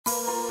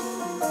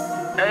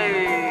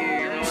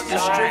Hey, it's the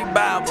street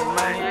Bible,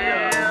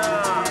 man.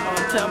 I'm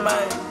telling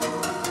you,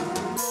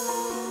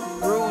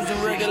 rules and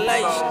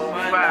regulations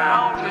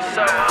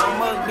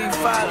must be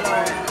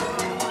followed.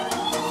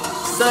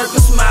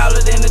 Circle smaller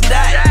than the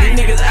dot. These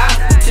niggas out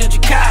potential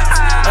cops.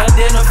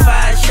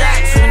 Unidentified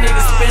shots. You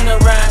niggas spin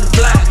around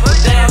the block. But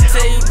they don't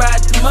tell you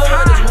about the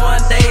murders. One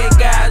day it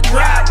got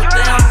dropped. But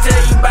they don't tell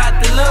you about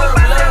the love.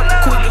 Love the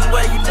quickest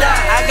way you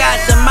die. I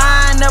got the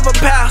mind of a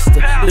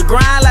pastor. The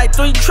grind like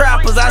 3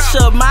 trappers. I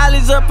shove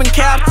mollies up in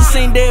captors.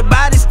 Seen dead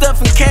bodies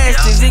stuffing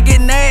caskets. It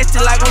get nasty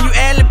like when you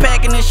alley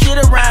packing and shit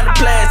around the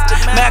plastic.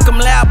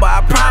 Malcolm Labber,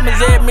 I promise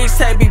every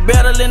mixtape be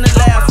better than the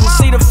last one.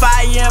 See the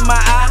fire in my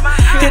eye.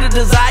 Hit a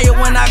desire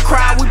when I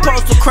cry. We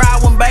supposed to cry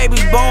when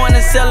babies born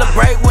and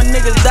celebrate when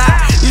niggas die.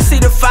 You see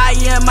the fire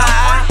in my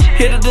eye.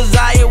 Hit a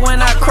desire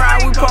when I cry.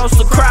 We supposed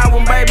to cry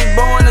when babies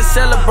born and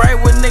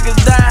celebrate when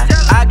niggas die.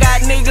 I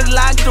got niggas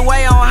locked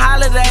away on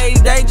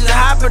holidays. They just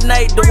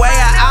hibernate. The way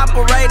I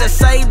operate, I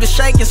save the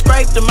shake and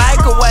scrape the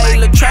microwave.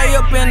 Look, tray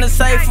up in the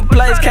safer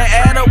place. Can't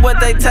add up what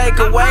they take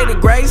away. The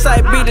grace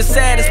I be the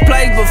saddest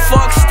place, but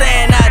fuck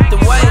staying out the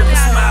way.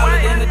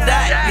 Smaller than the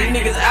dot. These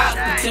niggas out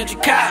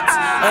potential cops.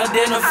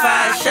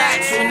 Unidentified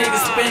shots. You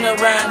niggas spin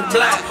around the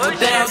block. But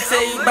they don't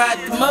tell you about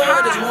the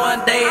murders.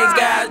 One day it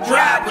got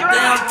dropped. But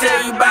they don't tell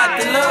you about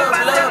the love.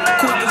 Love the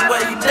quickest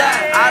way you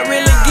die. I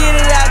really get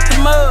it out the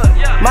mud.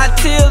 My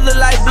tears are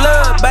like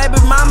blood. Baby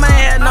mama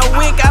ain't had no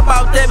wick. I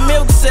bought that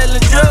milk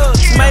selling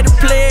drugs. Made a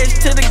pledge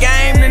to the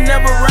game to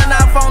never run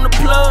off on the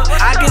plug.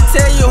 I can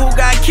tell you who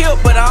got killed,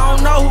 but I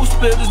don't know who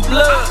spilled his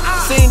blood.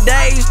 Seen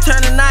days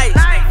turn to nights.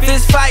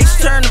 Fist fights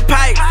turn to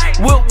pipes.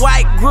 Whip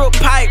white grip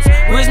pipes.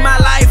 Risk my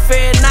life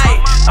every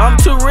night. I'm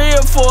too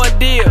real for a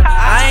deal.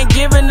 I ain't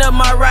giving up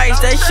my rights.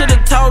 They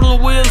should've told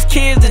them Will's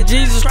kids that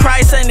Jesus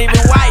Christ ain't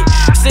even white.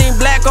 Seen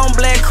black on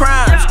black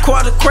crimes.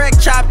 Quarter crack,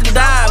 chop the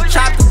dime.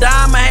 Chop the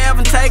dime I have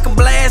and take a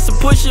blast and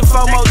push it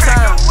 4 more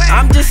times.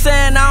 I'm just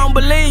saying I don't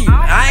believe you.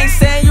 I ain't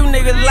saying you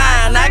niggas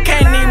lying. I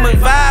can't even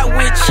vibe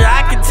with you.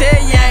 I can tell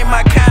you ain't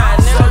my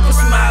kind. Circle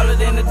smaller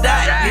than the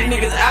dot. These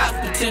niggas out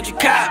potential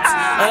cops.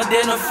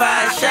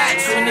 Unidentified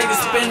shots. You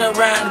niggas spin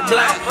around the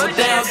block. But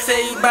they don't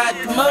tell you about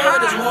the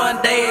murders. One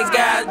day it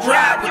got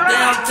dropped. But they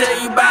don't tell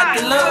you about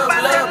the love.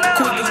 Love